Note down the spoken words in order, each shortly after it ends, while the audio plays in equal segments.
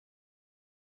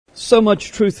So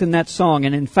much truth in that song,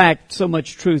 and in fact, so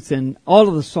much truth in all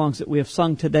of the songs that we have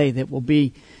sung today that will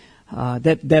be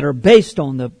that are based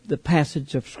on the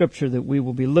passage of Scripture that we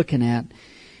will be looking at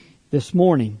this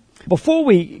morning. Before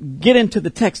we get into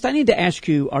the text, I need to ask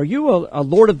you: are you a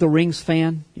Lord of the Rings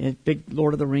fan? Big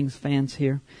Lord of the Rings fans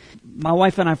here. My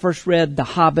wife and I first read The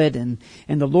Hobbit and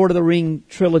the Lord of the Rings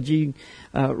trilogy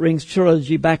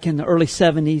back in the early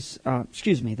 70s,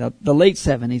 the late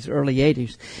 70s, early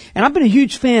 80s. And I've been a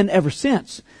huge fan ever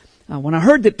since. When I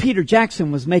heard that Peter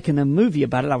Jackson was making a movie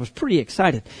about it, I was pretty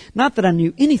excited. Not that I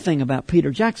knew anything about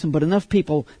Peter Jackson, but enough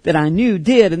people that I knew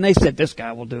did, and they said, this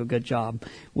guy will do a good job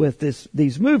with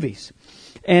these movies.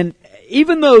 And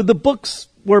even though the books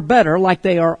were better, like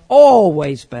they are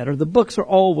always better, the books are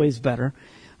always better,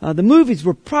 the movies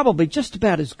were probably just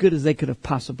about as good as they could have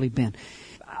possibly been.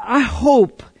 I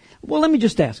hope, well, let me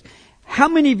just ask, how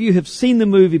many of you have seen the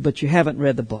movie but you haven't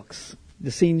read the books?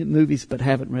 You've seen the movies but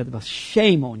haven't read the books.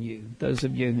 Shame on you, those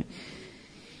of you.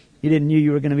 You didn't know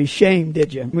you were going to be shamed,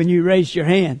 did you, when you raised your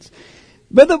hands?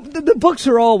 But the books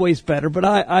are always better, but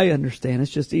I understand.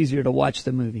 It's just easier to watch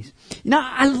the movies.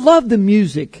 I love the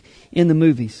music in the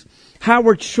movies.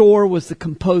 Howard Shore was the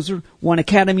composer, won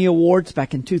Academy Awards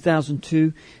back in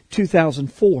 2002,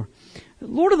 2004.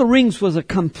 Lord of the Rings was a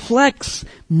complex,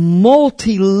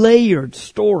 multi-layered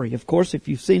story. Of course, if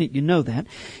you've seen it, you know that.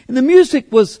 And the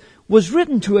music was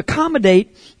written to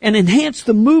accommodate and enhance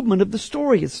the movement of the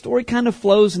story. The story kind of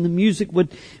flows and the music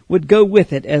would go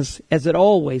with it as it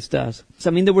always does. So,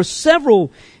 there were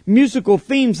several musical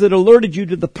themes that alerted you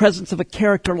to the presence of a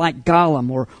character like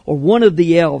Gollum or one of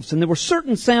the elves. And there were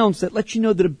certain sounds that let you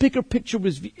know that a bigger picture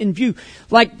was in view,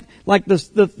 like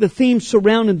the theme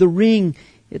surrounding the ring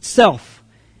itself.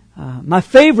 My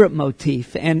favorite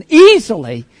motif, and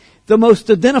easily the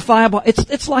most identifiable,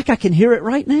 it's like I can hear it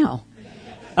right now.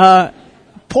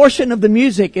 Portion of the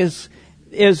music is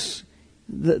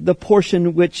the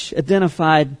portion which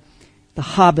identified the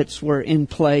hobbits were in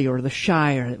play, or the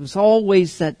Shire. It was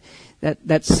always that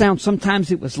sound.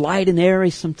 Sometimes it was light and airy,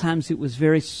 sometimes it was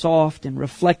very soft and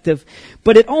reflective,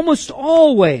 but it almost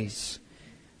always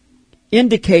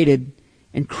indicated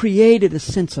and created a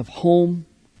sense of home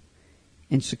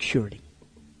and security.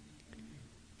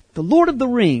 The Lord of the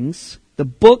Rings, the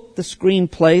book, the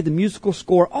screenplay, the musical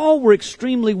score, all were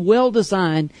extremely well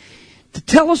designed to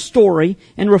tell a story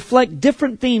and reflect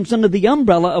different themes under the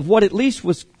umbrella of what at least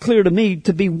was clear to me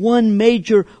to be one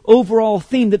major overall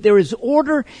theme, that there is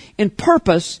order and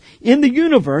purpose in the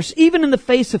universe, even in the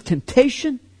face of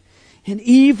temptation and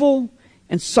evil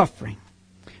and suffering.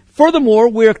 Furthermore,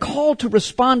 we are called to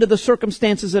respond to the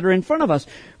circumstances that are in front of us.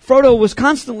 Frodo was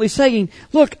constantly saying,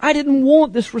 look, I didn't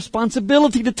want this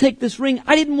responsibility to take this ring.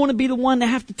 I didn't want to be the one to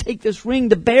have to take this ring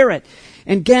to bear it.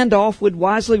 And Gandalf would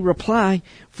wisely reply,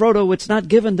 Frodo, it's not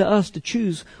given to us to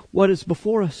choose what is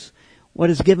before us. What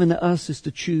is given to us is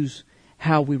to choose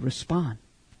how we respond.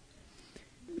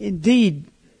 Indeed,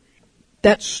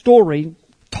 that story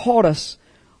taught us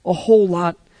a whole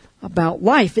lot about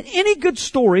life. And any good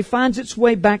story finds its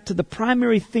way back to the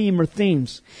primary theme or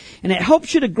themes. And it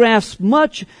helps you to grasp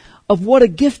much of what a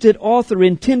gifted author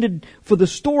intended for the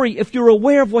story if you're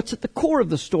aware of what's at the core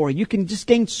of the story. You can just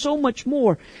gain so much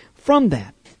more from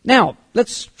that. Now,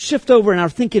 let's shift over in our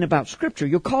thinking about Scripture.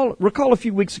 You'll recall a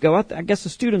few weeks ago, I guess the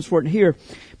students weren't here,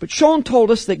 but Sean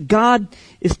told us that God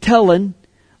is telling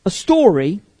a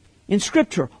story in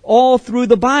Scripture all through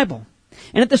the Bible.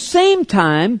 And at the same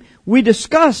time, we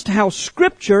discussed how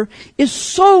Scripture is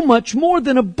so much more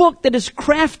than a book that is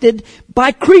crafted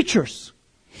by creatures.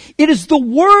 It is the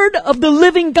Word of the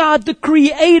living God, the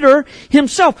Creator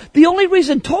Himself. The only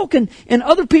reason Tolkien and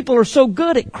other people are so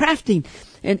good at crafting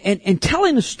and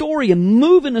telling a story and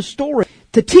moving a story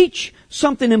to teach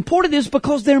something important is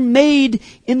because they're made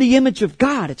in the image of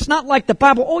God. It's not like the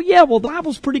Bible. Oh yeah, well the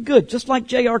Bible's pretty good, just like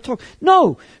J.R. Tolkien.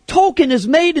 No, Tolkien is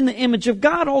made in the image of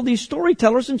God, all these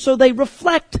storytellers, and so they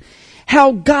reflect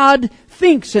how God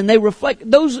thinks, and they reflect,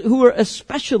 those who are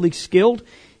especially skilled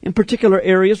in particular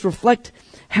areas reflect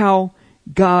how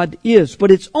God is.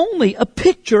 But it's only a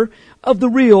picture of the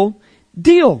real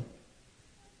deal.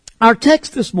 Our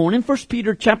text this morning, 1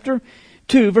 Peter chapter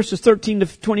 2, verses 13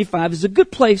 to 25, is a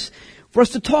good place for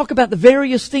us to talk about the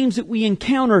various themes that we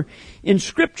encounter in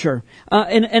Scripture.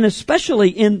 And especially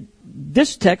in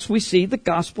this text, we see the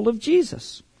gospel of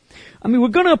Jesus. We're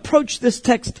going to approach this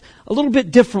text a little bit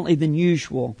differently than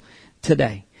usual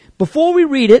today. Before we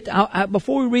read it,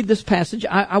 before we read this passage,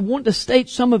 I want to state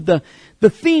some of the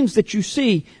themes that you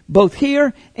see both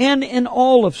here and in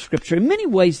all of Scripture. In many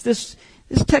ways, this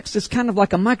text is kind of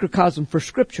like a microcosm for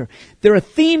Scripture. There are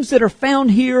themes that are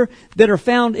found here that are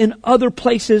found in other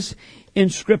places in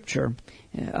Scripture.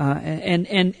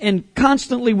 And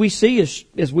constantly we see,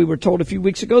 as we were told a few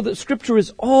weeks ago, that Scripture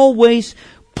is always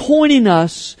pointing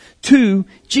us to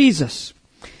Jesus.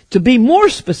 To be more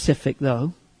specific,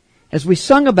 though, as we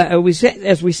sang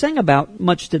about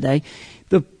much today,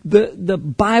 the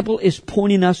Bible is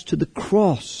pointing us to the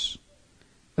cross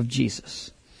of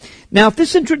Jesus. Now, if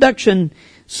this introduction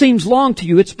seems long to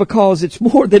you, it's because it's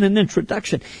more than an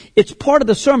introduction. It's part of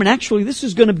the sermon. Actually, this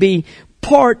is going to be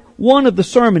part 1 of the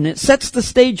sermon. It sets the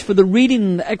stage for the reading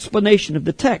and the explanation of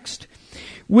the text.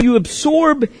 When you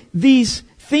absorb these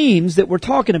themes that we're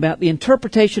talking about, the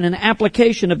interpretation and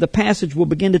application of the passage will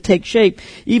begin to take shape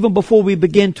even before we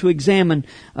begin to examine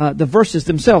the verses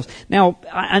themselves. Now,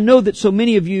 I know that so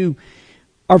many of you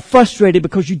are frustrated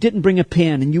because you didn't bring a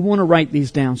pen and you want to write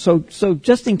these down. So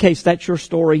just in case that's your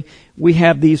story, we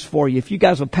have these for you. If you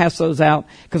guys will pass those out,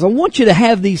 because I want you to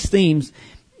have these themes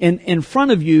in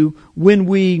front of you when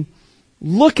we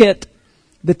look at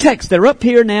the text. They're up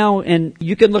here now, and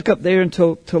you can look up there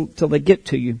until they get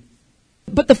to you.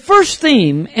 But the first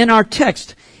theme in our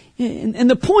text, and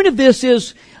the point of this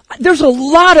is, there's a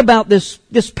lot about this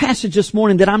passage this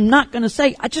morning that I'm not going to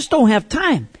say. I just don't have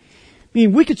time. I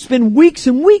mean, we could spend weeks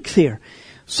and weeks here.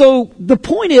 So the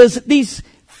point is that these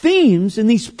themes and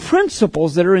these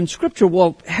principles that are in Scripture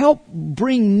will help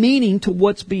bring meaning to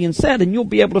what's being said, and you'll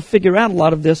be able to figure out a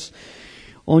lot of this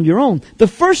on your own. The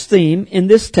first theme in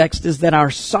this text is that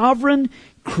our sovereign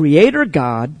Creator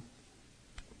God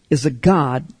is a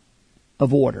God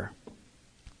of order.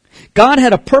 God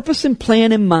had a purpose and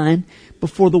plan in mind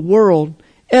before the world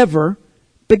ever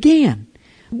began.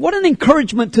 What an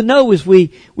encouragement to know, as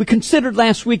we considered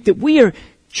last week, that we are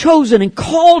chosen and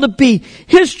called to be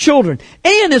His children.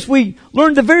 And as we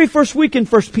learned the very first week in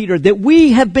 1 Peter, that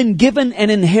we have been given an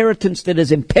inheritance that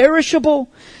is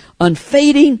imperishable,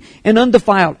 unfading, and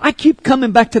undefiled. I keep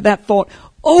coming back to that thought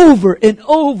over and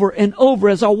over and over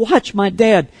as I watch my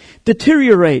dad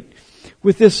deteriorate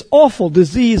with this awful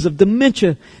disease of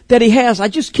dementia that he has. I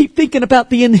just keep thinking about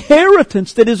the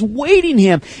inheritance that is waiting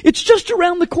him. It's just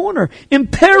around the corner.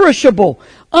 Imperishable,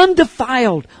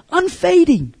 undefiled,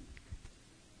 unfading.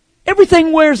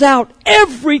 Everything wears out.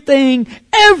 Everything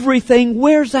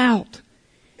wears out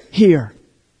here.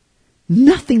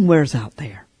 Nothing wears out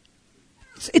there.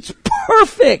 It's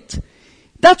perfect.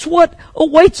 That's what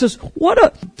awaits us. What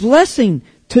a blessing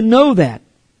to know that.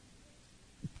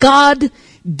 God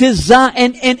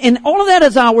designed, and all of that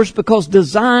is ours because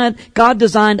God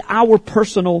designed our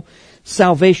personal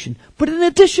salvation. But in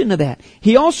addition to that,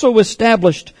 He also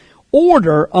established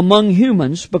order among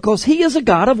humans because He is a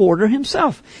God of order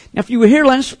Himself. Now, if you were here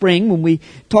last spring when we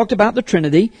talked about the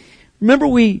Trinity, remember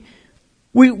we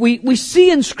see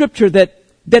in Scripture that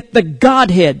the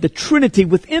Godhead, the Trinity,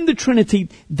 within the Trinity,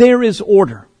 there is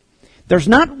order. There's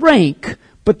not rank,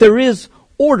 but there is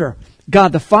order.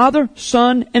 God the Father,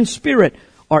 Son, and Spirit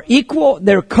are equal.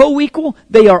 They're co-equal.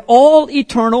 They are all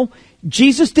eternal.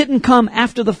 Jesus didn't come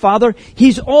after the Father.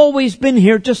 He's always been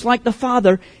here, just like the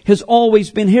Father has always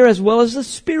been here, as well as the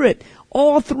Spirit.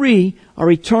 All three are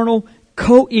eternal,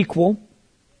 co-equal,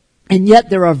 and yet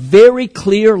there are very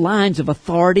clear lines of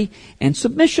authority and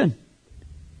submission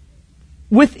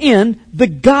within the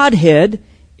Godhead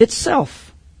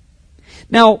itself.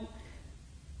 Now,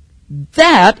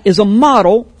 that is a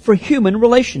model for human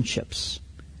relationships.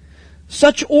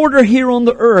 Such order here on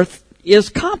the earth is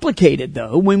complicated,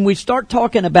 though. When we start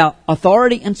talking about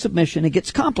authority and submission, it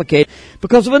gets complicated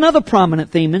because of another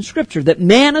prominent theme in Scripture, that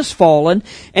man has fallen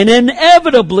and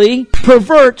inevitably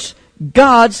perverts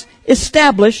God's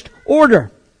established order.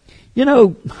 You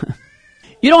know,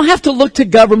 you don't have to look to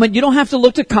government. You don't have to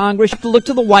look to Congress. You have to look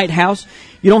to the White House.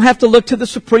 You don't have to look to the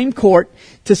Supreme Court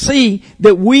to see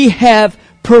that we have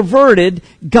perverted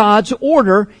God's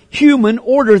order, human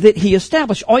order that He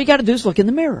established. All you got to do is look in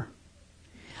the mirror.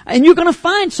 And you're going to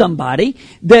find somebody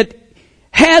that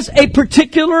has a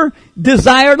particular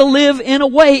desire to live in a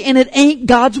way, and it ain't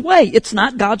God's way. It's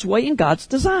not God's way and God's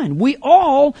design. We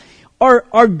all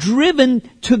are driven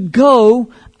to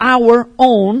go our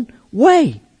own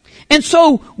way. And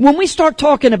so when we start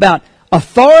talking about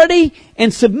authority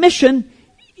and submission,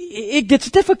 it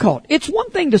gets difficult. It's one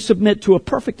thing to submit to a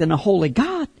perfect and a holy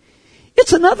God.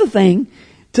 It's another thing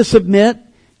to submit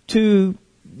to,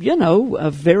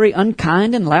 a very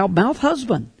unkind and loudmouth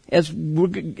husband, as we're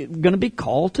going to be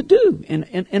called to do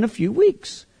in a few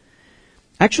weeks.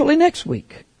 Actually, next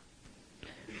week.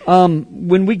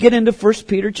 When we get into 1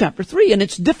 Peter chapter 3. And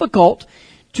it's difficult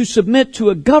to submit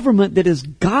to a government that is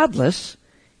godless,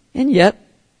 and yet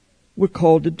we're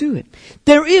called to do it.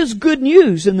 There is good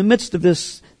news in the midst of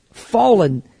this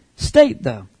fallen state,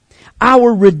 though.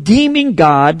 Our redeeming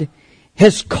God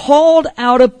has called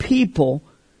out a people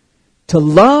to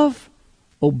love,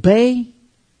 obey,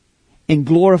 and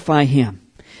glorify Him.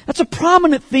 That's a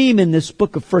prominent theme in this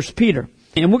book of 1 Peter.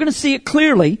 And we're going to see it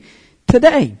clearly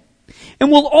today.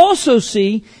 And we'll also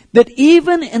see that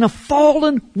even in a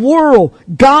fallen world,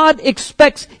 God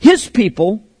expects His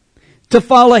people to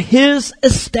follow His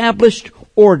established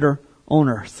order on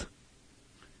earth.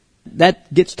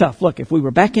 That gets tough. Look, if we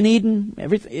were back in Eden,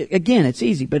 again, it's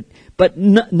easy. But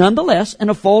nonetheless, in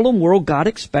a fallen world, God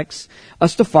expects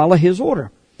us to follow His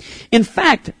order. In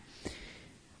fact,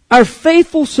 our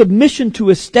faithful submission to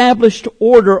established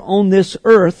order on this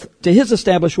earth, to His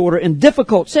established order in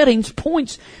difficult settings,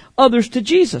 points others to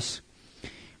Jesus.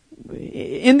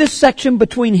 In this section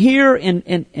between here and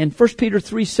 1 Peter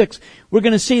 3:6, we're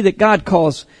going to see that God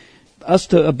calls us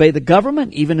to obey the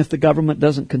government, even if the government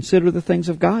doesn't consider the things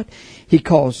of God. He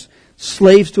calls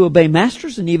slaves to obey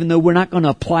masters, and even though we're not going to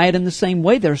apply it in the same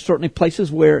way, there are certainly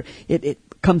places where it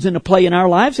comes into play in our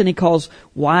lives, and He calls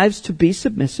wives to be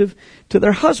submissive to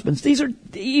their husbands. These are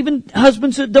even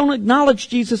husbands that don't acknowledge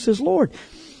Jesus as Lord.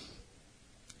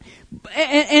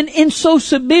 And in so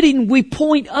submitting, we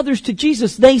point others to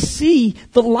Jesus. They see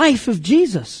the life of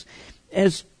Jesus,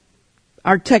 as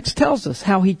our text tells us,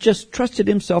 how He just trusted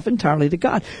Himself entirely to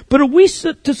God. But are we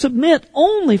to submit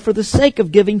only for the sake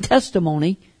of giving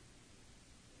testimony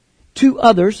to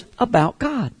others about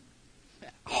God?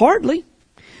 Hardly.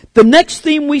 The next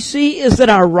theme we see is that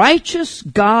our righteous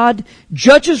God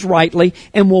judges rightly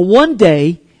and will one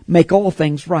day make all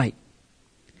things right.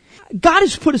 God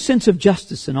has put a sense of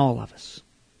justice in all of us.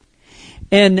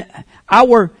 And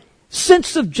our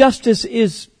sense of justice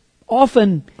is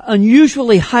often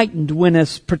unusually heightened when a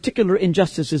particular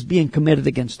injustice is being committed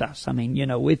against us. I mean,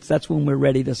 that's when we're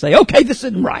ready to say, okay, this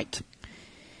isn't right.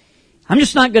 I'm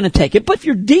just not going to take it. But if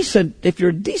you're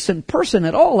a decent person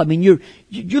at all, I mean, you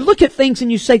look at things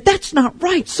and you say, that's not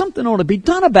right. Something ought to be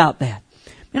done about that.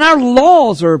 And our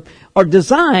laws are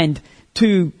designed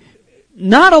to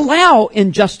not allow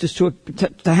injustice to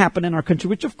happen in our country,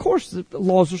 which of course the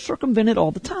laws are circumvented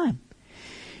all the time.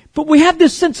 But we have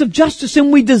this sense of justice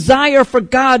and we desire for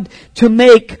God to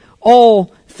make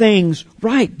all things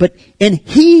right. And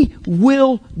He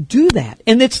will do that.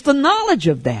 And it's the knowledge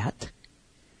of that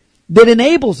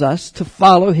enables us to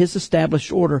follow His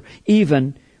established order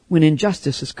even when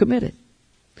injustice is committed.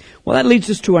 Well, that leads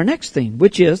us to our next theme,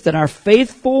 which is that our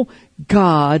faithful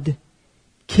God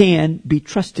can be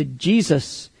trusted.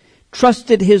 Jesus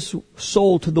trusted His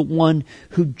soul to the one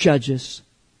who judges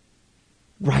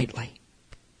rightly.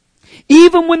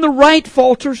 Even when the right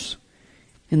falters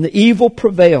and the evil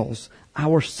prevails,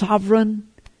 our sovereign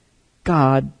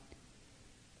God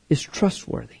is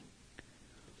trustworthy.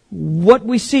 What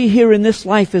we see here in this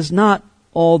life is not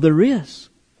all there is.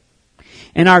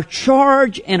 And our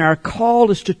charge and our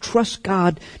call is to trust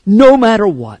God no matter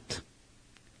what.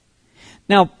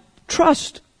 Now,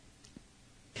 trust,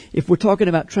 if we're talking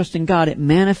about trusting God, it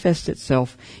manifests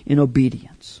itself in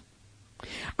obedience.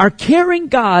 Our caring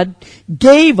God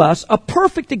gave us a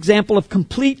perfect example of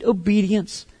complete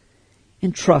obedience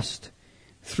and trust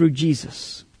through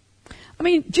Jesus. I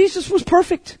mean, Jesus was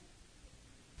perfect.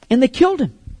 And they killed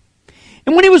Him.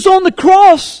 And when He was on the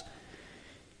cross,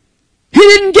 He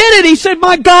didn't get it. He said,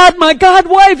 my God,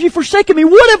 why have you forsaken me?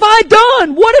 What have I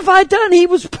done? What have I done? He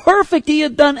was perfect. He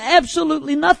had done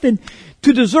absolutely nothing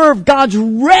to deserve God's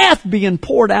wrath being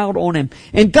poured out on Him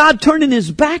and God turning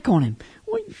His back on Him.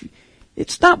 Well,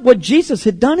 it's not what Jesus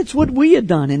had done. It's what we had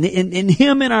done in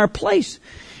Him in our place.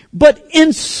 But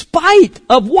in spite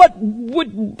of what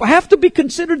would have to be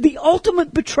considered the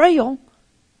ultimate betrayal,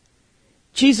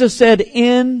 Jesus said,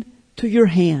 into your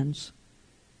hands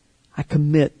I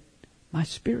commit my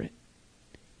spirit.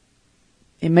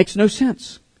 It makes no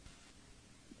sense.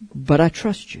 But I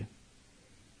trust you.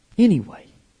 Anyway,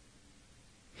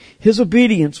 His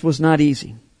obedience was not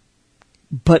easy.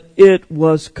 But it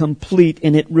was complete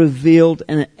and it revealed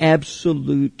an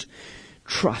absolute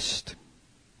trust.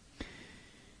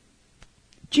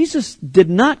 Jesus did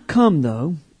not come,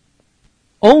 though,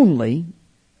 only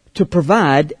to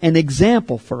provide an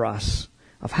example for us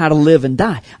of how to live and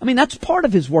die. I mean, that's part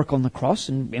of His work on the cross,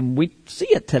 and we see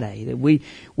it today. That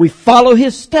we follow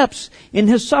His steps in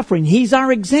His suffering. He's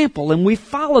our example, and we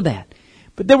follow that.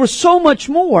 But there was so much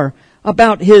more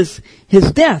about His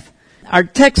death. Our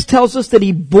text tells us that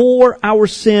He bore our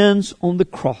sins on the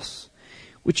cross,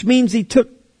 which means He took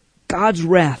God's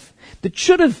wrath that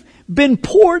should have been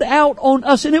poured out on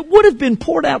us, and it would have been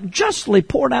poured out, justly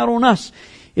poured out on us,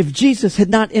 if Jesus had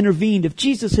not intervened, if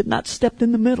Jesus had not stepped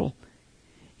in the middle,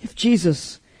 if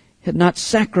Jesus had not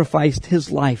sacrificed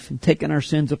His life and taken our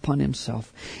sins upon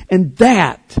Himself. And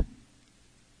that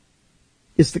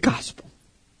is the gospel.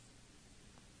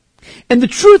 And the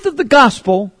truth of the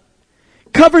gospel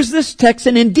covers this text,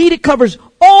 and indeed it covers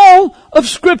all of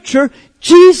Scripture.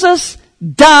 Jesus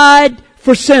died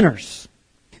for sinners.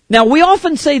 Now, we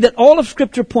often say that all of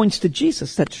Scripture points to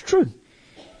Jesus. That's true.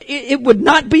 It would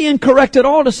not be incorrect at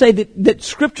all to say that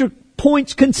Scripture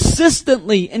points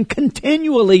consistently and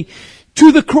continually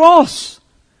to the cross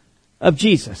of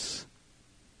Jesus.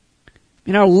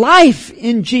 And our life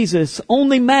in Jesus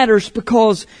only matters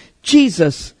because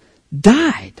Jesus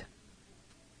died.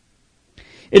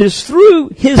 It is through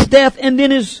His death and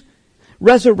then His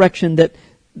resurrection that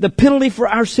the penalty for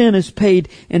our sin is paid,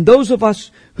 and those of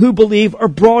us who believe are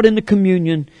brought into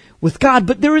communion with God.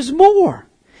 But there is more.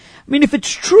 I mean, if it's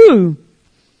true,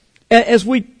 as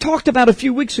we talked about a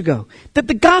few weeks ago, that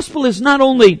the gospel is not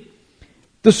only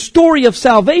the story of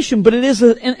salvation, but it is,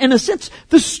 in a sense,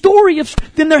 the story of...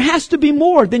 Then there has to be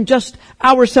more than just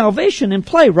our salvation in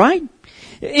play, right?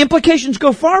 Implications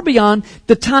go far beyond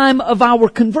the time of our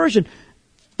conversion.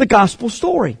 The gospel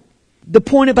story. The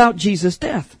point about Jesus'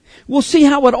 death. We'll see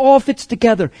how it all fits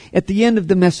together at the end of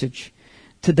the message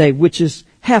today, which is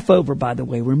half over, by the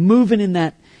way. We're moving in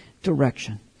that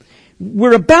direction.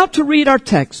 We're about to read our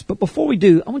text, but before we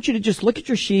do, I want you to just look at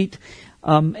your sheet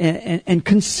and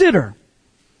consider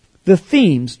the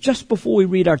themes just before we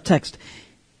read our text.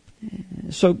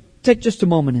 So take just a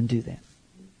moment and do that.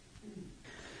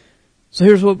 So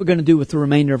here's what we're going to do with the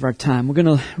remainder of our time. We're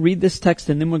going to read this text,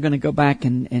 and then we're going to go back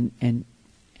and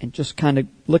just kind of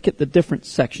look at the different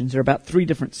sections. There are about 3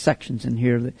 different sections in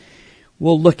here that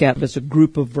we'll look at as a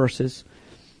group of verses.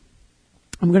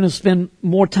 I'm going to spend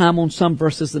more time on some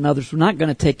verses than others. We're not going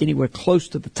to take anywhere close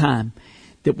to the time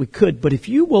that we could. But if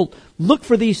you will look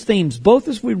for these themes, both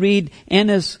as we read and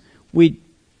as we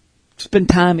spend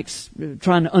time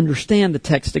trying to understand the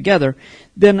text together,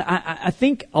 then I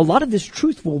think a lot of this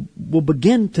truth will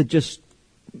begin to just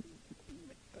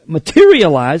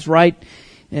materialize right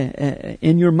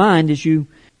in your mind as you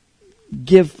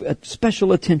give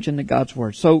special attention to God's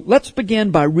Word. So let's begin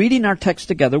by reading our text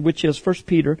together, which is 1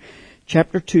 Peter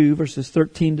chapter 2, verses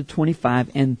 13 to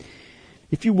 25. And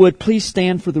if you would, please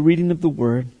stand for the reading of the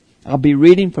Word. I'll be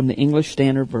reading from the English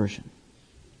Standard Version.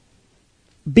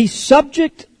 Be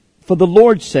subject for the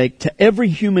Lord's sake to every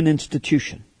human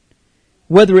institution,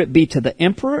 whether it be to the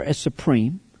emperor as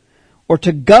supreme, or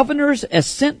to governors as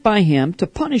sent by him to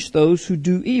punish those who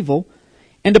do evil,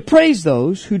 and to praise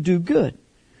those who do good.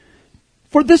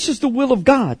 For this is the will of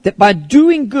God, that by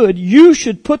doing good you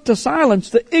should put to silence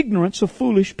the ignorance of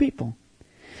foolish people.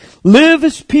 Live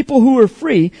as people who are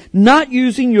free, not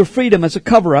using your freedom as a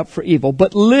cover-up for evil,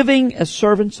 but living as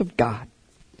servants of God.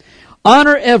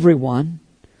 Honor everyone,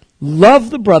 love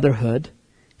the brotherhood,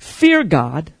 fear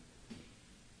God.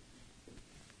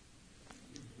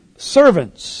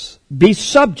 Servants, be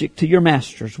subject to your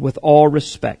masters with all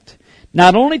respect,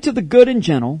 not only to the good and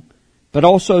gentle, but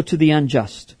also to the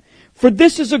unjust. For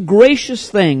this is a gracious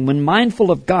thing when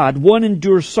mindful of God, one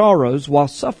endures sorrows while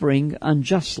suffering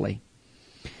unjustly.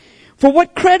 For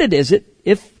what credit is it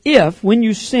if when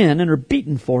you sin and are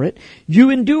beaten for it, you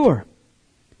endure?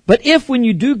 But if when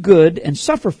you do good and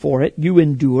suffer for it, you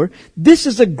endure, this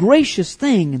is a gracious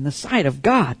thing in the sight of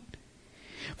God.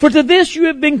 For to this you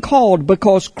have been called,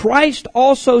 because Christ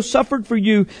also suffered for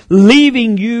you,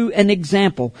 leaving you an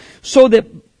example, so that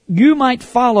you might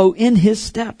follow in His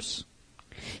steps.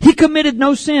 He committed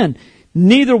no sin,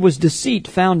 neither was deceit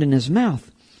found in His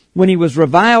mouth. When He was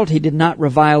reviled, He did not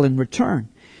revile in return.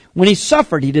 When He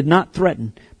suffered, He did not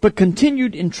threaten, but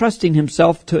continued entrusting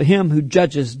Himself to Him who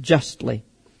judges justly.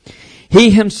 He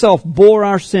Himself bore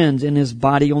our sins in His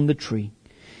body on the tree,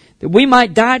 that we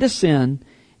might die to sin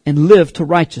and live to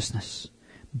righteousness.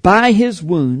 By His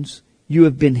wounds you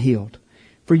have been healed.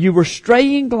 For you were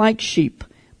straying like sheep,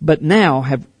 but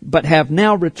have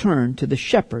now returned to the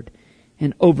shepherd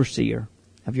and overseer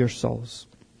of your souls.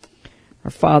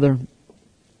 Our Father,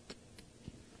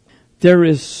 there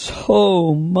is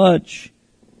so much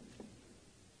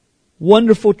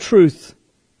wonderful truth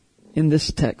in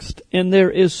this text, and there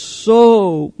is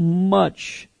so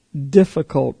much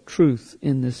difficult truth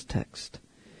in this text.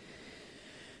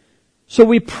 So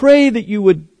we pray that you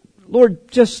would, Lord,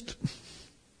 just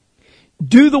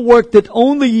do the work that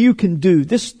only you can do.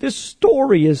 This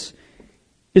story is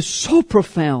so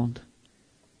profound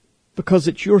because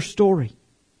it's your story.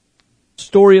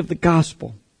 Story of the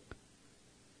gospel,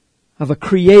 of a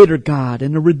creator God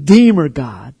and a redeemer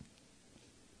God,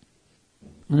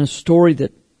 and a story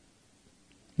that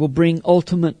will bring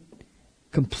ultimate,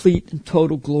 complete, and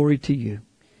total glory to you.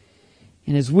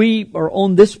 And as we are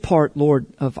on this part, Lord,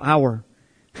 of our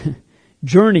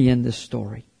journey in this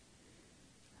story,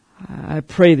 I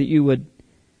pray that you would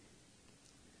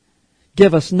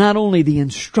give us not only the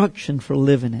instruction for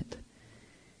living it,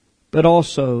 but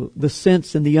also the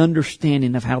sense and the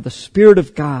understanding of how the Spirit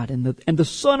of God and the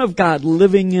Son of God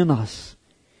living in us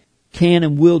can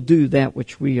and will do that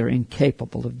which we are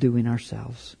incapable of doing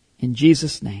ourselves. In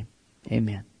Jesus' name,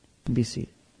 amen. Be seated.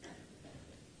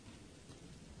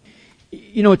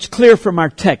 You know, it's clear from our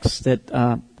text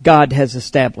that God has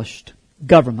established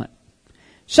government.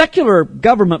 Secular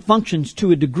government functions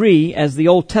to a degree as the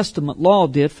Old Testament law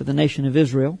did for the nation of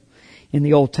Israel in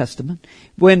the Old Testament.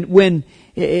 When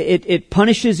it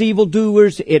punishes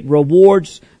evildoers, it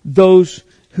rewards those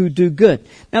who do good.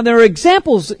 Now there are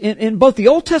examples in both the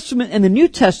Old Testament and the New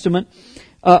Testament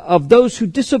of those who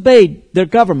disobeyed their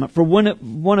government for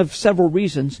one of several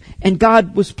reasons, and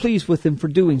God was pleased with them for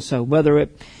doing so, whether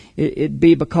it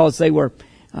be because they were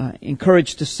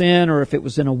encouraged to sin, or if it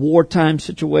was in a wartime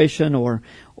situation, or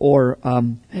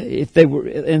if they were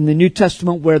in the New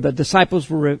Testament where the disciples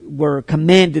were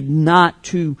commanded not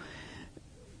to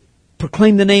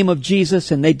proclaim the name of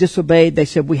Jesus and they disobeyed. They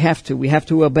said, we have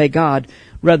to obey God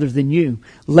rather than you.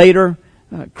 Later,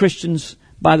 Christians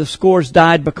by the scores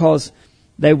died because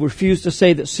they refused to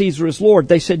say that Caesar is Lord.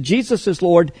 They said Jesus is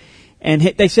Lord, and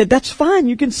they said, that's fine,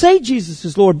 you can say Jesus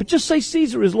is Lord, but just say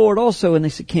Caesar is Lord also. And they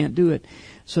said, can't do it.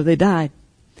 So they died.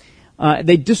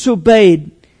 They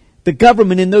disobeyed the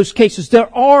government in those cases.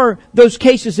 There are those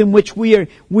cases in which we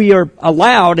are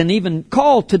allowed and even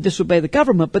called to disobey the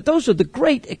government, but those are the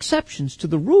great exceptions to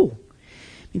the rule.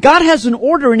 God has an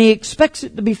order and He expects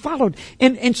it to be followed.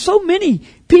 And so many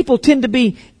people tend to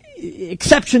be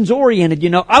exceptions oriented. You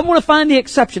know, I want to find the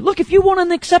exception. Look, if you want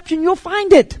an exception, you'll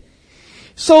find it.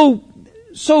 So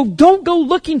don't go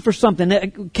looking for something.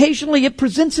 Occasionally it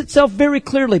presents itself very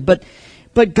clearly, but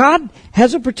God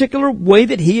has a particular way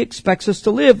that He expects us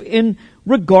to live in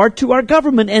regard to our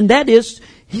government, and that is,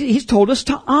 He's told us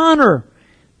to honor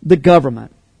the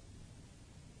government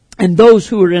and those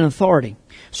who are in authority.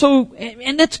 So,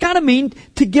 and that's got to mean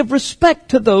to give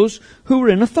respect to those who are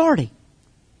in authority.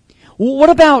 Well, what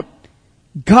about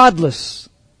godless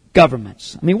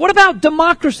governments? I mean, what about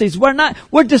democracies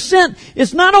where dissent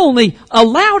is not only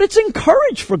allowed, it's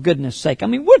encouraged, for goodness sake? I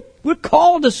mean, we're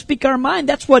called to speak our mind.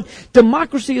 That's what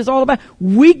democracy is all about.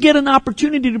 We get an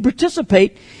opportunity to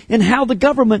participate in how the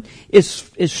government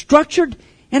is structured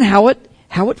and how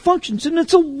it functions. And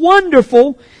it's a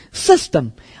wonderful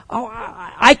system.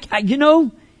 I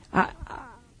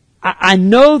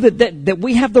know that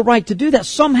we have the right to do that.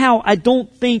 Somehow I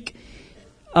don't think,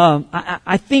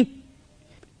 I think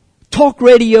talk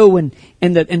radio and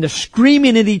the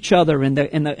screaming at each other and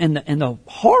the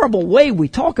horrible way we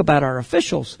talk about our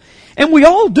officials, and we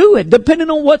all do it depending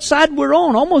on what side we're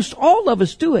on. Almost all of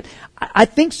us do it. I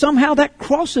think somehow that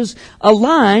crosses a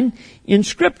line in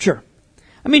Scripture.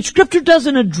 I mean, Scripture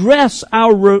doesn't address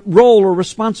our role or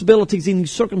responsibilities in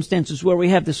these circumstances where we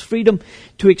have this freedom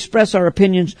to express our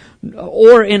opinions,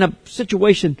 or in a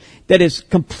situation that is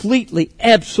completely,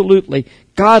 absolutely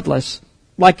godless,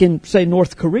 like in, say,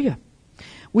 North Korea.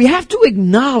 We have to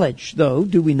acknowledge, though,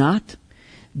 do we not,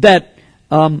 that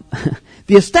the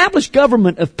established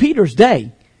government of Peter's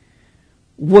day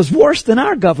was worse than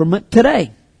our government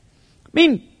today. I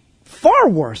mean, far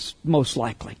worse, most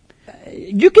likely.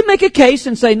 You can make a case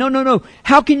and say, no.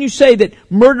 How can you say that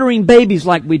murdering babies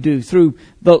like we do through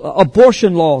the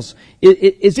abortion laws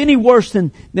is any worse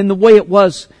than the way it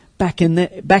was back in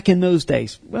those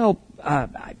days? Well,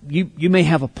 you may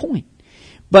have a point.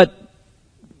 But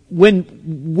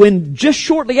when just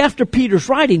shortly after Peter's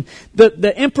writing,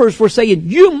 the emperors were saying,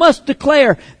 you must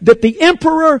declare that the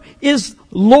emperor is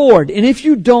Lord, and if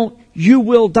you don't, you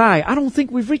will die. I don't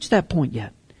think we've reached that point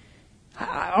yet.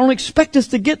 I don't expect us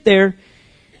to get there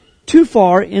too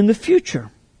far in the future.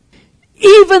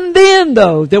 Even then,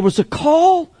 though, there was a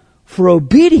call for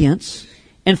obedience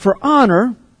and for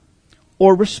honor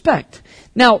or respect.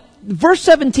 Now, verse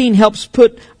 17 helps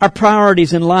put our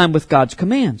priorities in line with God's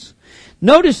commands.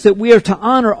 Notice that we are to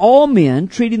honor all men,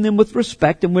 treating them with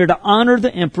respect, and we're to honor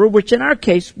the emperor, which in our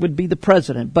case would be the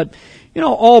president. But,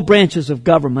 all branches of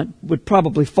government would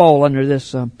probably fall under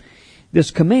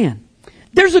this command.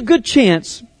 There's a good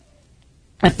chance,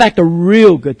 in fact, a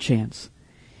real good chance,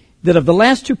 that of the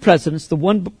last two presidents, the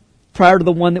one prior to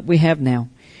the one that we have now,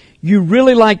 you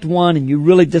really liked one and you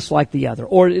really disliked the other.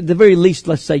 Or at the very least,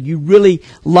 let's say, you really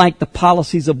liked the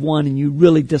policies of one and you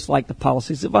really disliked the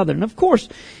policies of other. And of course,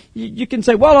 you can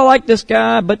say, well, I like this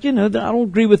guy, but I don't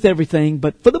agree with everything.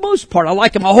 But for the most part, I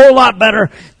like him a whole lot better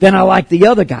than I like the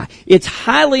other guy. It's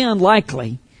highly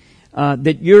unlikely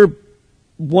that you're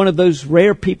one of those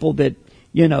rare people that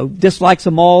dislikes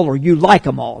them all or you like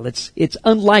them all. It's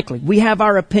unlikely. We have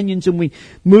our opinions and we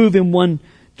move in one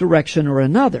direction or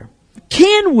another.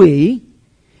 Can we,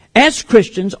 as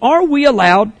Christians, are we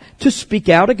allowed to speak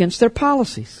out against their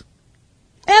policies?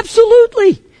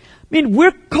 Absolutely. I mean,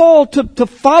 we're called to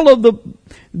follow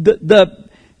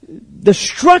the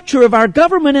structure of our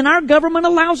government, and our government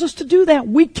allows us to do that.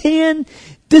 We can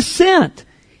dissent.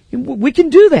 We can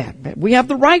do that. We have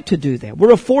the right to do that.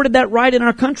 We're afforded that right in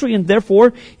our country and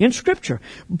therefore in Scripture.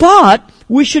 But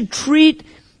we should treat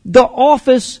the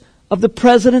office of the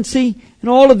presidency and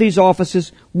all of these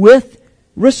offices with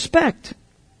respect.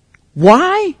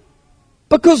 Why?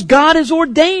 Because God has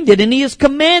ordained it and He has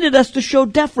commanded us to show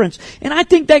deference. And I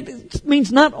think that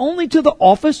means not only to the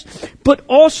office, but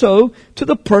also to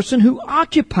the person who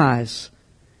occupies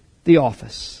the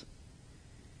office.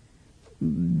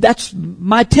 That's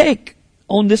my take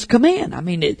on this command. I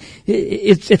mean,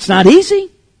 it's not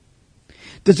easy.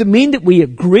 Does it mean that we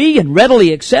agree and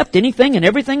readily accept anything and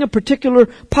everything a particular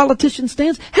politician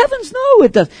stands? Heavens no,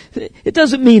 it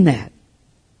doesn't mean that.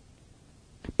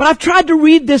 But I've tried to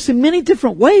read this in many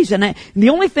different ways, and the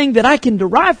only thing that I can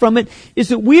derive from it is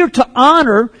that we are to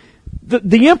honor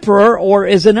the emperor, or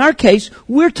as in our case,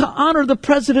 we're to honor the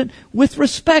president with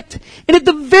respect. And at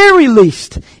the very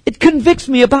least, it convicts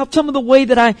me about some of the ways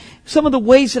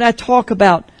that I talk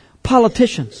about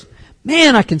politicians.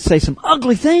 Man, I can say some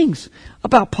ugly things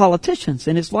about politicians.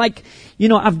 And it's like,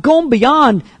 I've gone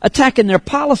beyond attacking their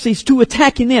policies to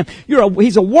attacking them.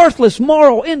 He's a worthless,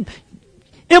 moral,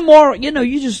 immoral,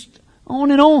 you just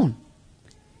on and on.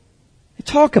 I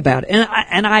talk about it.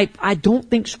 And I don't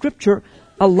think Scripture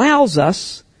allows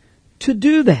us to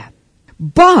do that.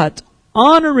 But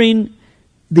honoring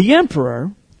the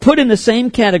emperor, put in the same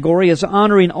category as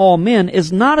honoring all men,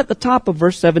 is not at the top of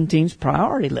verse 17's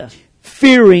priority list.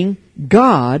 Fearing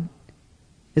God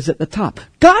is at the top.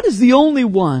 God is the only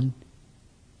one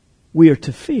we are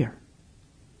to fear.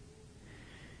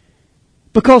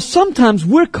 Because sometimes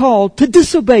we're called to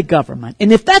disobey government.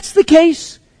 And if that's the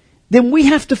case, then we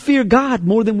have to fear God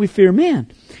more than we fear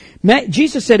men.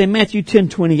 Jesus said in Matthew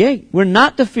 10:28, we're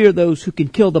not to fear those who can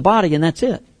kill the body and that's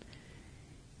it.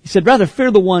 He said, rather fear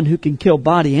the one who can kill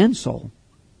body and soul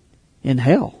in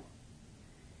hell.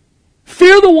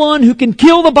 Fear the one who can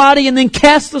kill the body and then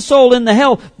cast the soul into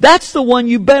hell. That's the one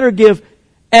you better give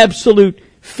absolute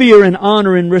fear and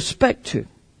honor and respect to.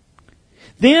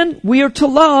 Then we are to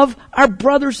love our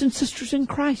brothers and sisters in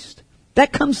Christ.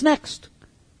 That comes next.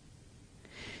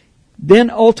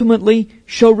 Then ultimately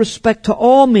show respect to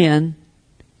all men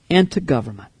and to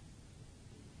government.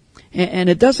 And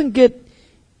it doesn't get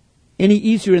any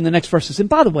easier in the next verses. And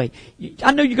by the way,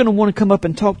 I know you're going to want to come up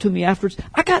and talk to me afterwards.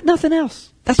 I got nothing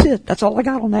else. That's it. That's all I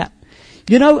got on that.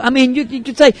 You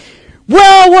could say,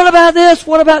 well, what about this?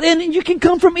 What about that? And you can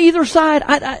come from either side.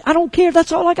 I don't care.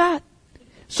 That's all I got.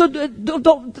 So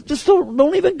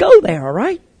don't even go there, all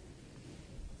right?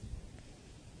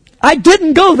 I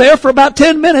didn't go there for about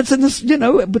 10 minutes in this,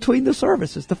 between the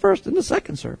services, the first and the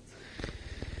second service.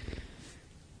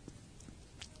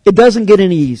 It doesn't get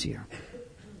any easier.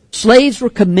 Slaves were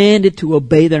commanded to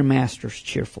obey their masters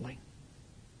cheerfully.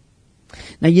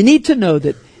 Now you need to know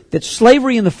that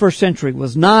slavery in the first century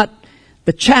was not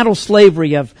the chattel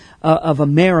slavery of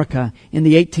America in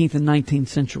the 18th and 19th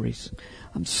centuries.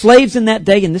 Slaves in that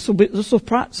day, and this will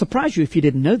surprise you if you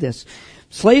didn't know this,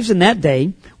 slaves in that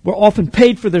day were often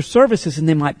paid for their services, and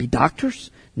they might be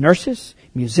doctors, nurses,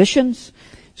 musicians,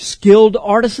 skilled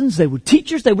artisans. They were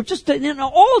teachers. They were just,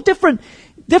 all different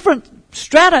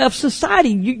strata of society.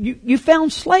 You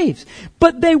found slaves,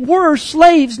 but they were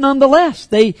slaves nonetheless.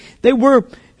 They were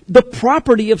the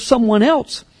property of someone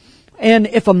else. And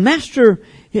if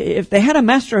they had a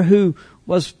master who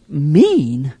was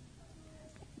mean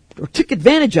or took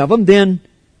advantage of them, then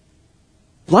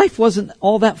life wasn't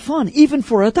all that fun, even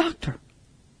for a doctor.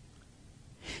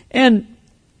 And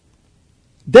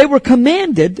they were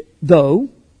commanded, though,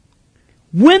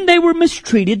 when they were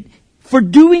mistreated, for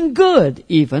doing good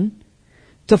even,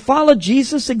 to follow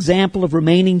Jesus' example of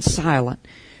remaining silent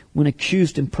when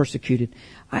accused and persecuted.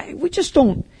 We just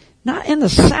don't, not in the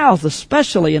South,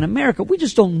 especially in America, we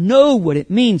just don't know what it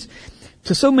means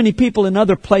to so many people in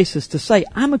other places to say,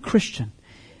 I'm a Christian.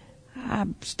 I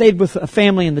stayed with a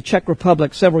family in the Czech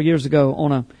Republic several years ago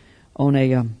on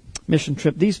a mission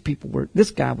trip.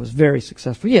 This guy was very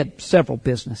successful. He had several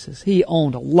businesses. He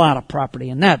owned a lot of property,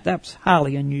 and that's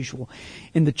highly unusual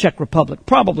in the Czech Republic.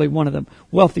 Probably one of the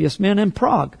wealthiest men in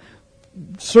Prague.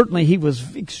 Certainly he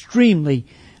was extremely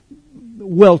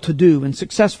well-to-do and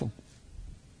successful.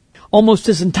 Almost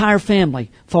his entire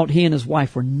family thought he and his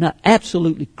wife were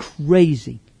absolutely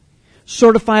crazy.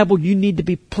 certifiable, you need to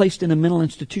be placed in a mental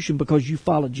institution because you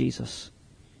follow Jesus.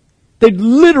 They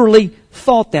literally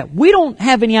thought that. We don't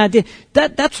have any idea.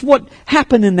 That's what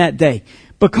happened in that day.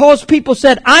 Because people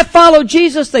said, I follow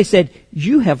Jesus, they said,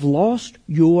 you have lost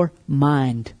your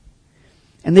mind.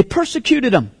 And they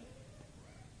persecuted them.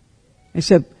 They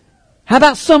said, how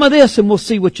about some of this and we'll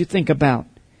see what you think about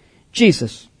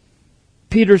Jesus.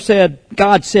 Peter said,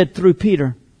 God said through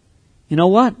Peter, you know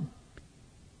what?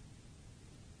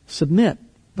 Submit.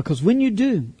 Because when you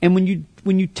do, and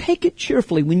when you take it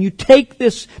cheerfully, when you take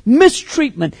this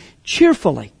mistreatment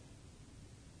cheerfully,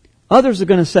 others are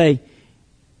going to say,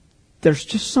 there's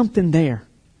just something there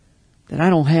that I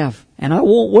don't have. And I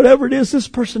want whatever it is this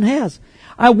person has.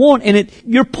 I want, and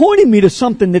you're pointing me to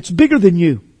something that's bigger than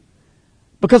you.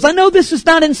 Because I know this is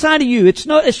not inside of you. It's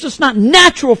just not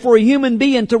natural for a human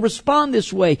being to respond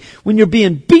this way when you're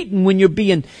being beaten, when you're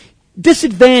being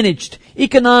disadvantaged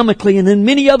economically and in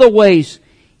many other ways.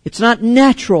 It's not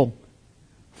natural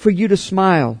for you to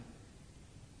smile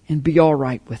and be all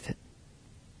right with it.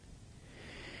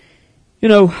 You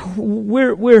know,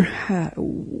 we're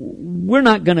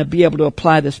not going to be able to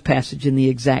apply this passage in the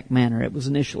exact manner it was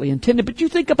initially intended. But you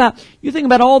think about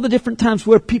all the different times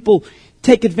where people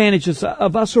take advantage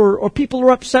of us, or people are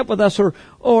upset with us,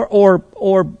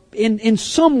 or in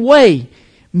some way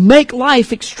make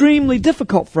life extremely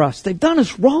difficult for us. They've done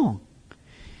us wrong. I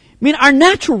mean, our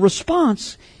natural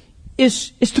response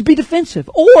is to be defensive,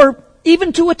 or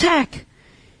even to attack.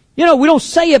 You know, we don't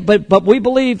say it, but we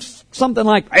believe something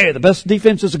like, hey, the best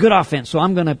defense is a good offense, so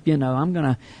I'm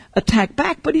gonna attack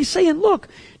back. But he's saying, look,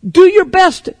 do your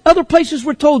best. Other places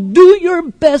we're told, do your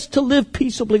best to live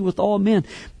peaceably with all men.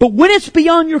 But when it's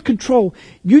beyond your control,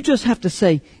 you just have to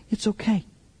say, it's okay.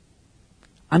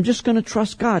 I'm just going to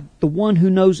trust God, the one who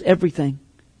knows everything.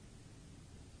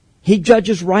 He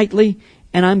judges rightly,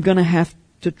 and I'm going to have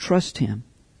to trust Him.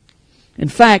 In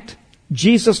fact,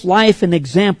 Jesus' life and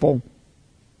example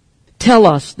tell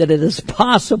us that it is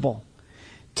possible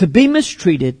to be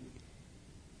mistreated,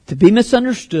 to be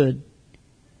misunderstood,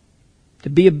 to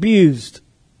be abused,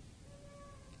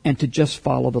 and to just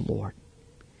follow the Lord.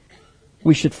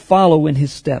 We should follow in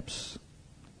His steps,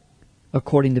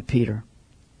 according to Peter.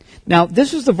 Now,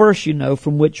 this is the verse, you know,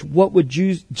 from which what would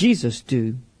Jesus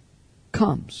do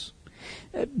comes.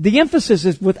 The emphasis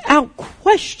is without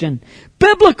question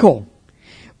biblical,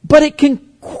 but it can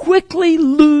quickly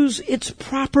lose its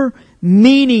proper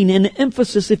meaning and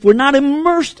emphasis if we're not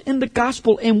immersed in the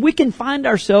gospel, and we can find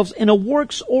ourselves in a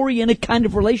works-oriented kind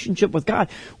of relationship with God,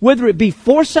 whether it be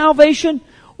for salvation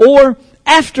or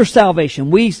after salvation.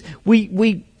 We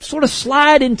sort of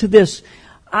slide into this,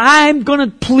 I'm going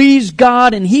to please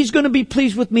God and He's going to be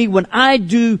pleased with me when I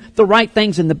do the right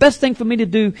things, and the best thing for me to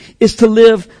do is to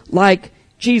live like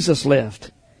Jesus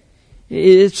lived.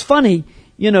 It's funny,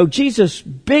 you know, Jesus'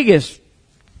 biggest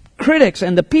critics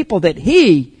and the people that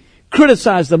He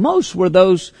criticized the most were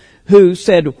those who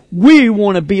said, we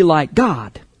want to be like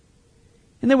God.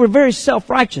 And they were very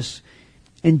self-righteous.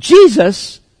 And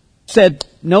Jesus said,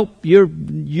 nope,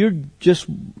 you're just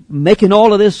making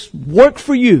all of this work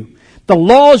for you. The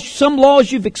laws, some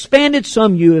laws you've expanded,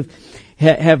 some you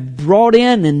have brought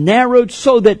in and narrowed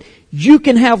so that you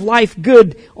can have life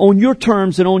good on your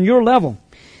terms and on your level.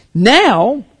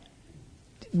 Now,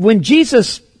 when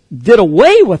Jesus did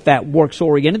away with that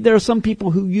works-oriented, there are some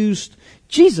people who used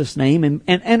Jesus' name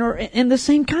and are in the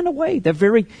same kind of way. They're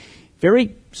very,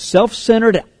 very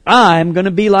self-centered. I'm going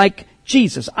to be like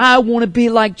Jesus. I want to be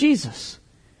like Jesus.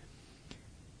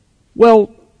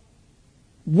 Well,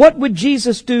 what would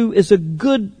Jesus do is a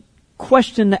good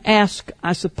question to ask,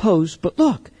 I suppose. But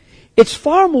look, it's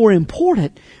far more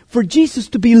important for Jesus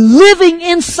to be living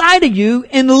inside of you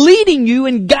and leading you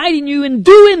and guiding you and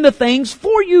doing the things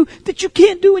for you that you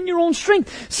can't do in your own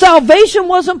strength. Salvation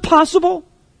wasn't possible,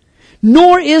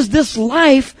 nor is this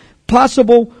life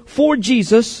possible for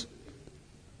Jesus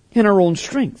in our own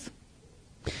strength.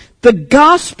 The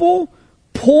gospel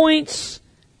points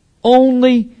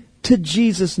only to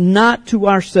Jesus, not to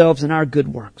ourselves and our good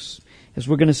works, as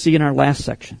we're going to see in our last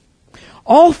section.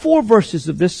 All four verses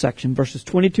of this section, verses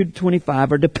 22 to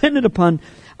 25, are dependent upon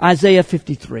Isaiah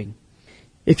 53.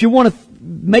 If you want to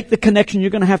make the connection,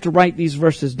 you're going to have to write these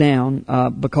verses down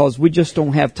because we just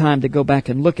don't have time to go back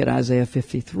and look at Isaiah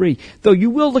 53. Though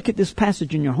you will look at this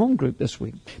passage in your home group this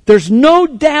week. There's no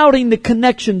doubting the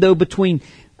connection, though, between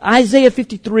Isaiah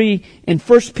 53 and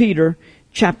 1 Peter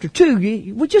chapter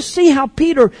 2. We just see how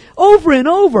Peter, over and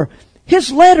over,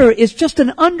 his letter is just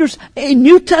a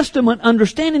New Testament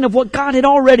understanding of what God had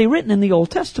already written in the Old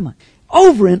Testament.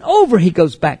 Over and over he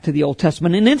goes back to the Old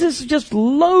Testament. And this is just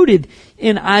loaded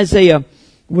in Isaiah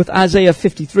with Isaiah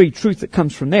 53, truth that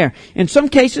comes from there. In some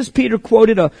cases, Peter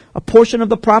quoted a portion of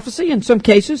the prophecy. In some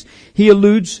cases, he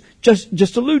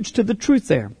just alludes to the truth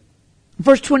there.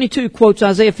 Verse 22 quotes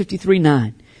Isaiah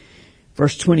 53:9.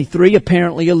 Verse 23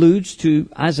 apparently alludes to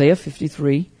Isaiah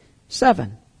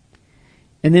 53:7.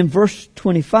 And then verse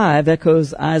 25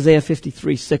 echoes Isaiah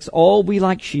 53:6. All we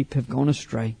like sheep have gone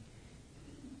astray.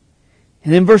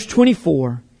 And then verse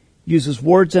 24 uses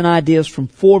words and ideas from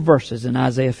 4 verses in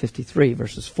Isaiah 53,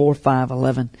 verses 4, 5,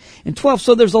 11, and 12.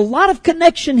 So there's a lot of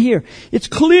connection here. It's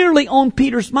clearly on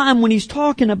Peter's mind when he's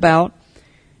talking about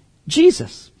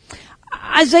Jesus.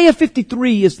 Isaiah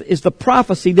 53 is the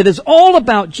prophecy that is all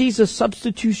about Jesus'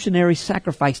 substitutionary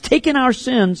sacrifice, taking our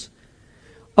sins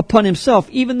upon Himself,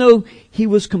 even though He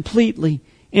was completely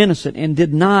innocent and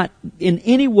did not in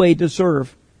any way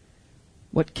deserve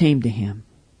what came to Him.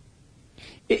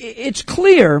 It's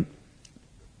clear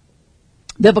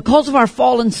that because of our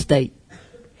fallen state,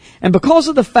 and because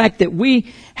of the fact that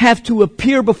we have to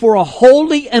appear before a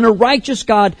holy and a righteous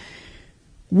God,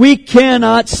 we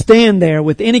cannot stand there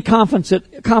with any confidence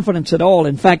at all.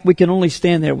 In fact, we can only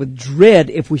stand there with dread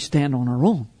if we stand on our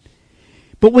own.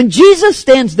 But when Jesus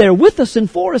stands there with us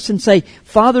and for us and say,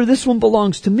 Father, this one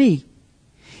belongs to me.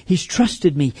 He's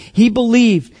trusted me. He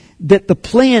believed that the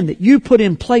plan that you put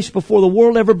in place before the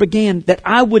world ever began, that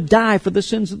I would die for the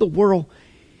sins of the world,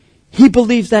 He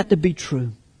believes that to be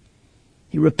true.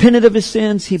 He repented of his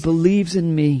sins. He believes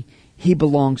in me. He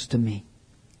belongs to me.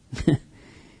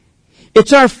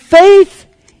 It's our faith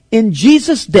in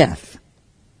Jesus' death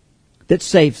that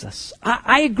saves us.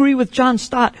 I agree with John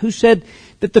Stott, who said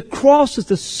that the cross is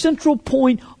the central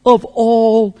point of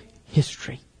all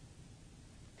history.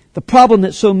 The problem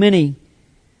that so many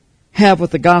have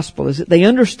with the gospel is that they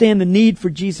understand the need for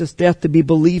Jesus' death to be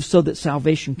believed so that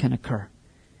salvation can occur.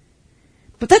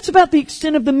 But that's about the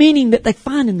extent of the meaning that they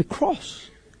find in the cross.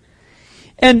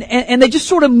 And they just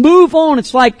sort of move on.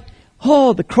 It's like,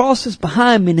 oh, the cross is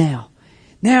behind me now.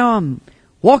 Now I'm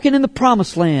walking in the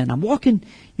promised land. I'm walking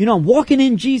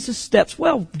in Jesus' steps.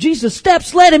 Well, Jesus'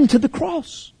 steps led Him to the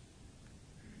cross.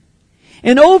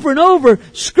 And over,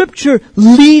 Scripture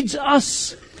leads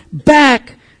us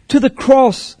back to the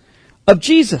cross of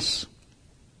Jesus.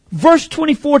 Verse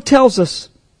 24 tells us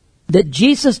that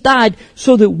Jesus died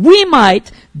so that we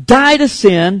might die to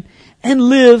sin and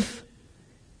live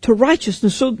to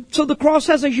righteousness. So the cross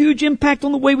has a huge impact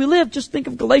on the way we live. Just think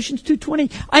of Galatians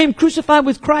 2:20. I am crucified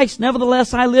with Christ.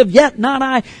 Nevertheless I live, yet not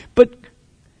I, but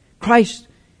Christ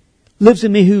lives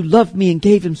in me, who loved me and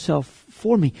gave Himself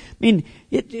for me. I mean,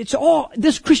 it's all,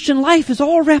 this Christian life is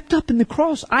all wrapped up in the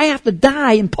cross. I have to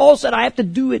die, and Paul said I have to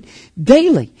do it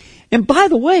daily. And by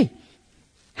the way,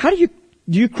 how can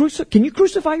you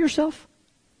crucify yourself?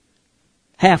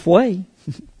 Halfway,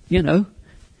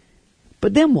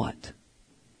 But then what?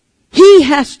 He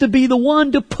has to be the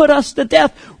one to put us to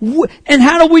death. And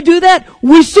how do we do that?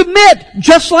 We submit,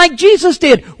 just like Jesus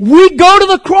did. We go to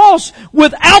the cross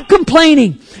without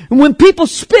complaining. And when people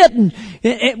spit, and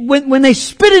when they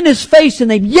spit in His face and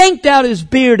they yanked out His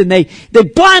beard and they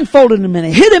blindfolded Him and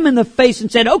they hit Him in the face and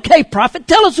said, okay, prophet,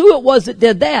 tell us who it was that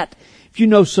did that, if you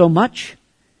know so much.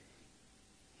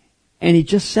 And He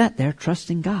just sat there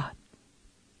trusting God.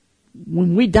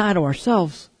 When we die to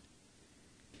ourselves,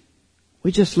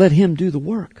 we just let Him do the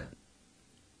work.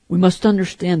 We must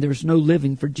understand there is no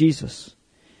living for Jesus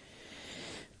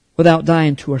without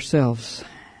dying to ourselves.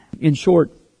 In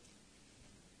short,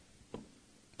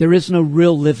 there is no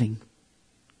real living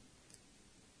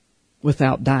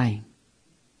without dying.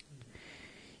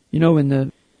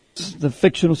 In the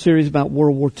fictional series about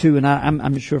World War II, and I'm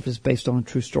not sure if it's based on a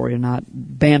true story or not,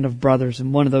 Band of Brothers,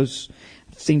 and one of those,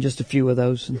 I've seen just a few of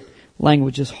those, and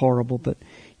language is horrible, but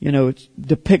it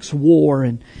depicts war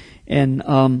and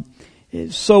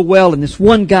so well. And this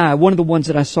one guy, one of the ones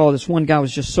that I saw, this one guy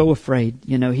was just so afraid.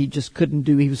 He just couldn't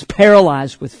he was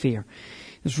paralyzed with fear.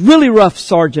 This really rough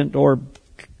sergeant or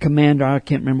commander, I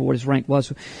can't remember what his rank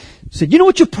was, said, you know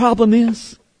what your problem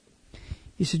is?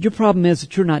 He said, your problem is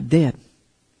that you're not dead.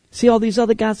 See all these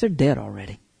other guys, they're dead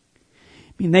already.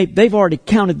 I mean, they've already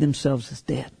counted themselves as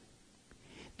dead.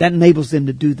 That enables them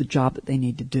to do the job that they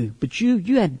need to do. But you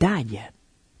hadn't died yet.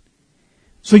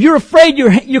 So you're afraid,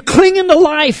 you're clinging to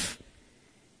life.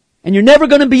 And you're never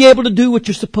going to be able to do what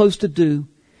you're supposed to do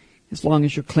as long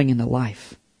as you're clinging to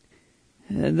life.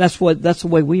 That's the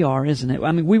way we are, isn't it?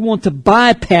 I mean, we want to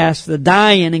bypass the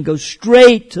dying and go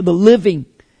straight to the living.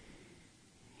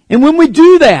 And when we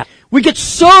do that, we get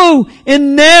so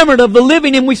enamored of the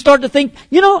living and we start to think,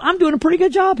 I'm doing a pretty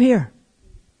good job here.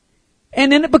 And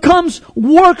then it becomes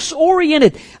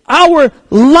works-oriented. Our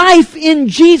life in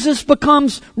Jesus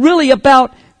becomes really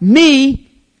about me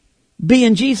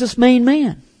being Jesus' main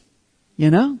man,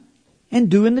 and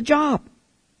doing the job.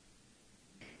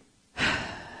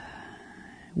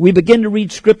 We begin to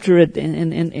read Scripture,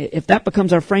 and if that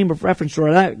becomes our frame of reference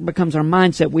or that becomes our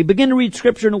mindset, we begin to read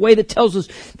Scripture in a way that tells us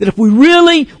that if we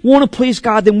really want to please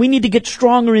God, then we need to get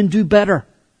stronger and do better.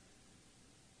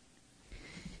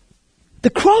 The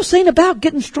cross ain't about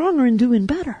getting stronger and doing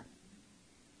better.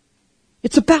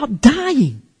 It's about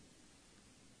dying.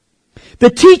 The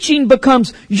teaching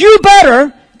becomes, you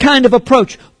better kind of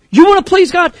approach. You want to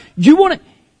please God? You want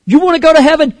to go to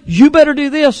heaven? You better do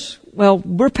this. Well,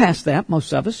 we're past that,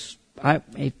 most of us.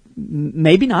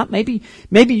 Maybe not. Maybe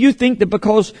you think that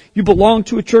because you belong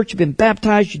to a church, you've been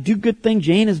baptized, you do good things,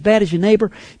 you ain't as bad as your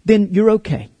neighbor, then you're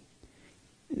okay.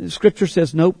 The Scripture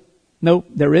says, nope,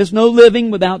 there is no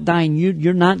living without dying.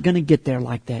 You're not going to get there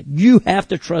like that. You have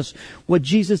to trust what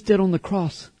Jesus did on the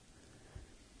cross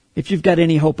if you've got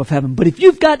any hope of heaven. But if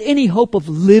you've got any hope of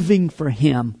living for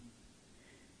Him,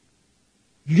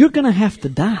 you're going to have to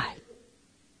die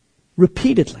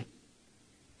repeatedly.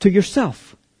 To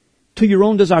yourself, to your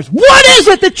own desires. What is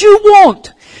it that you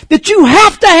want, that you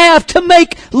have to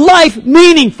make life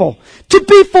meaningful, to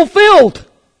be fulfilled?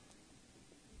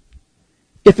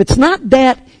 If it's not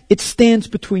that, it stands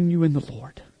between you and the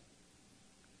Lord.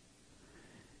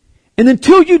 And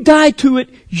until you die to it,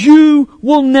 you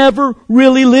will never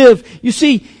really live. You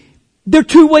see, there are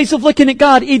two ways of looking at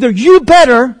God. Either you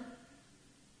better,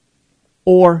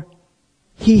 or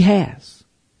He has.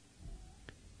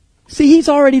 See, He's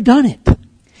already done it.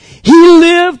 He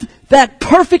lived that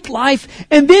perfect life,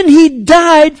 and then He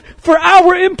died for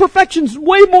our imperfections,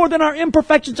 way more than our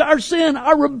imperfections, our sin,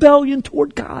 our rebellion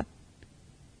toward God.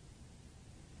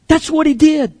 That's what He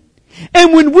did.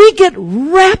 And when we get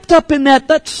wrapped up in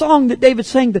that song that David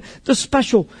sang, the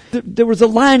special, there was a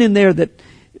line in there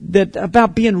that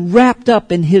about being wrapped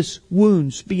up in His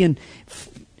wounds, being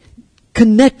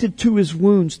connected to His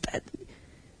wounds.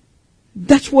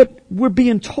 That's what we're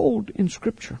being told in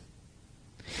Scripture.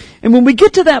 And when we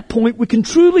get to that point, we can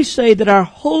truly say that our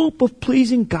hope of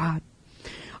pleasing God,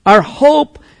 our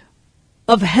hope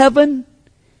of heaven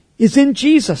is in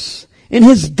Jesus, in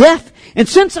His death. And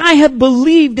since I have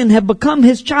believed and have become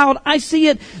His child, I see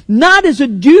it not as a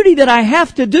duty that I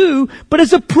have to do, but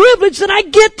as a privilege that I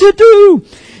get to do.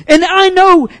 And I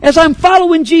know as I'm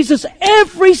following Jesus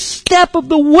every step of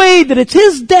the way that it's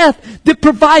His death that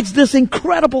provides this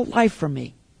incredible life for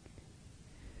me.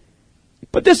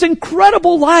 But this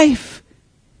incredible life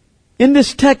in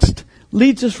this text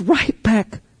leads us right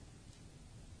back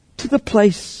to the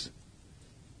place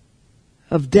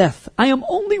of death. I am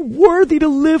only worthy to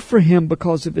live for Him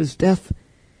because of His death.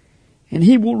 And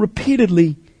He will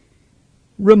repeatedly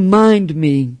remind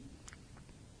me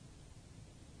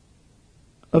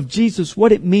of Jesus,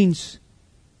 what it means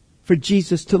for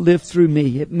Jesus to live through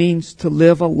me. It means to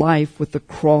live a life with the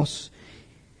cross,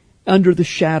 under the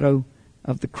shadow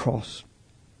of the cross.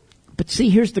 But see,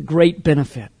 here's the great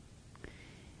benefit.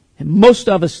 And most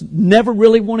of us never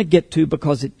really want to get to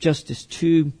because it just is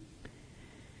too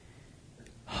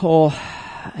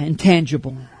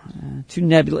intangible, too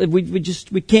nebulous.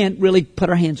 We can't really put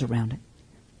our hands around it.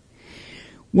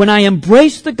 When I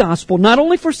embrace the gospel, not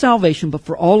only for salvation, but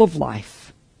for all of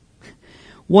life,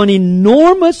 one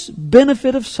enormous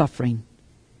benefit of suffering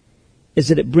is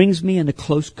that it brings me into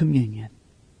close communion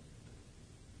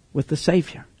with the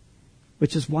Savior.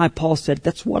 Which is why Paul said,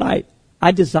 that's what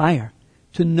I desire,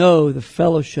 to know the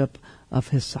fellowship of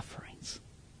His sufferings.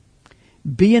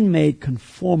 Being made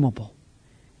conformable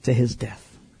to His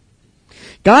death.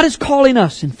 God is calling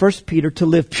us in 1 Peter to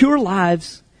live pure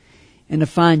lives and to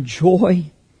find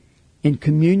joy in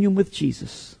communion with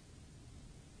Jesus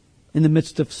in the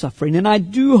midst of suffering. And I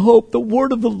do hope the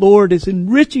Word of the Lord is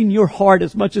enriching your heart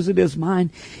as much as it is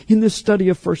mine in this study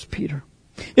of 1 Peter.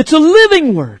 It's a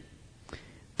living Word,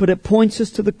 but it points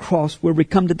us to the cross where we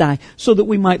come to die so that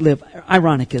we might live.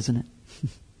 Ironic, isn't it?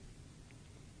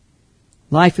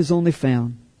 Life is only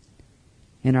found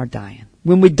in our dying.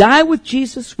 When we die with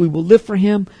Jesus, we will live for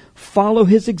Him, follow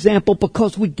His example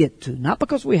because we get to. Not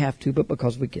because we have to, but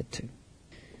because we get to.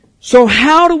 So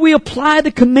how do we apply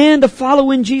the command to follow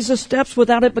in Jesus' steps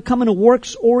without it becoming a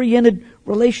works-oriented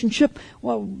relationship?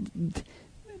 Well,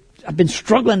 I've been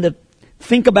struggling to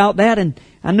think about that, and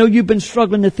I know you've been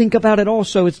struggling to think about it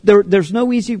also. There's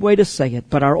no easy way to say it,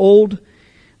 but our old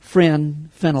friend,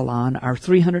 Fenelon, our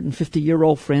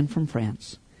 350-year-old friend from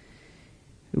France,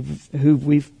 who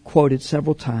we've quoted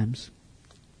several times,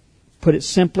 put it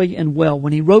simply and well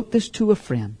when he wrote this to a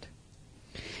friend.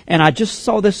 And I just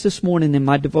saw this morning in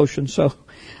my devotion, so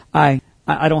I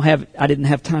didn't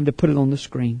have time to put it on the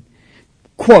screen.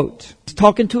 Quote,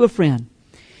 talking to a friend,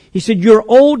 He said, your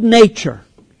old nature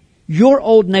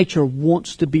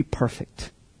wants to be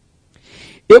perfect.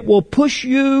 It will push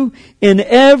you in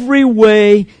every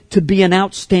way to be an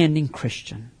outstanding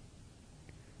Christian.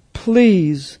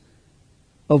 Please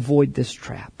avoid this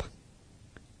trap.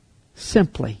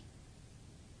 Simply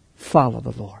follow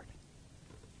the Lord.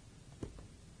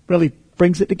 Really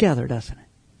brings it together, doesn't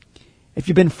it? If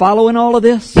you've been following all of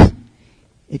this,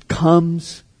 it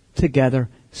comes together.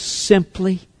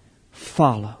 Simply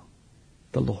follow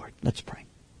the Lord. Let's pray.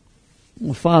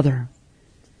 Well, Father,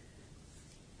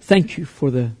 thank you for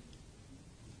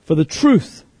the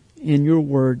truth in your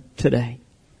word today.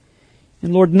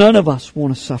 And Lord, none of us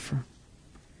want to suffer.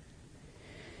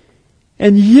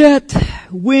 And yet,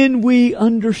 when we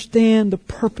understand the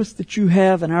purpose that you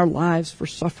have in our lives for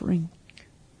suffering,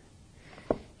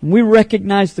 and we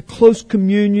recognize the close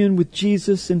communion with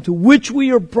Jesus into which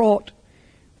we are brought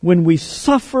when we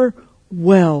suffer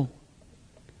well,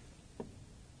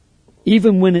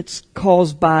 even when it's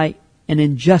caused by an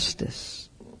injustice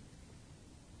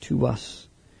to us,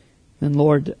 then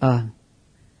Lord,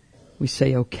 we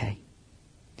say okay.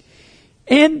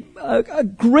 And a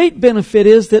great benefit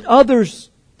is that others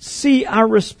see our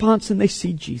response and they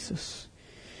see Jesus.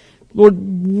 Lord,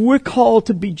 we're called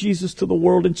to be Jesus to the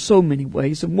world in so many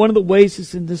ways. And one of the ways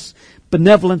is in this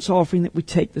benevolence offering that we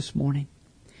take this morning.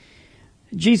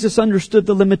 Jesus understood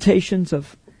the limitations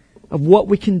of what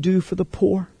we can do for the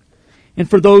poor and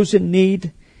for those in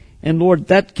need. And Lord,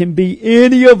 that can be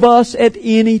any of us at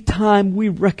any time. We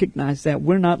recognize that.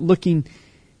 We're not looking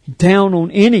down on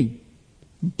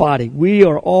anybody. We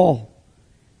are all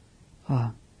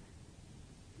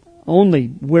only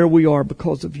where we are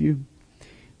because of you.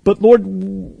 But Lord,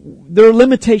 there are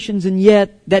limitations, and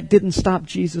yet that didn't stop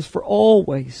Jesus for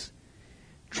always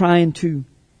trying to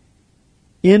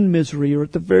end misery, or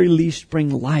at the very least bring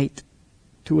light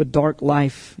to a dark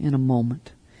life in a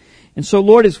moment. And so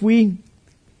Lord, as we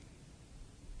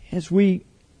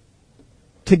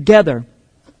together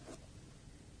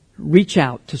reach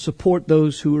out to support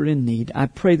those who are in need, I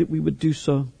pray that we would do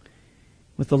so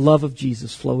with the love of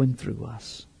Jesus flowing through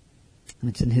us. And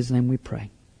it's in His name we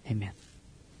pray. Amen.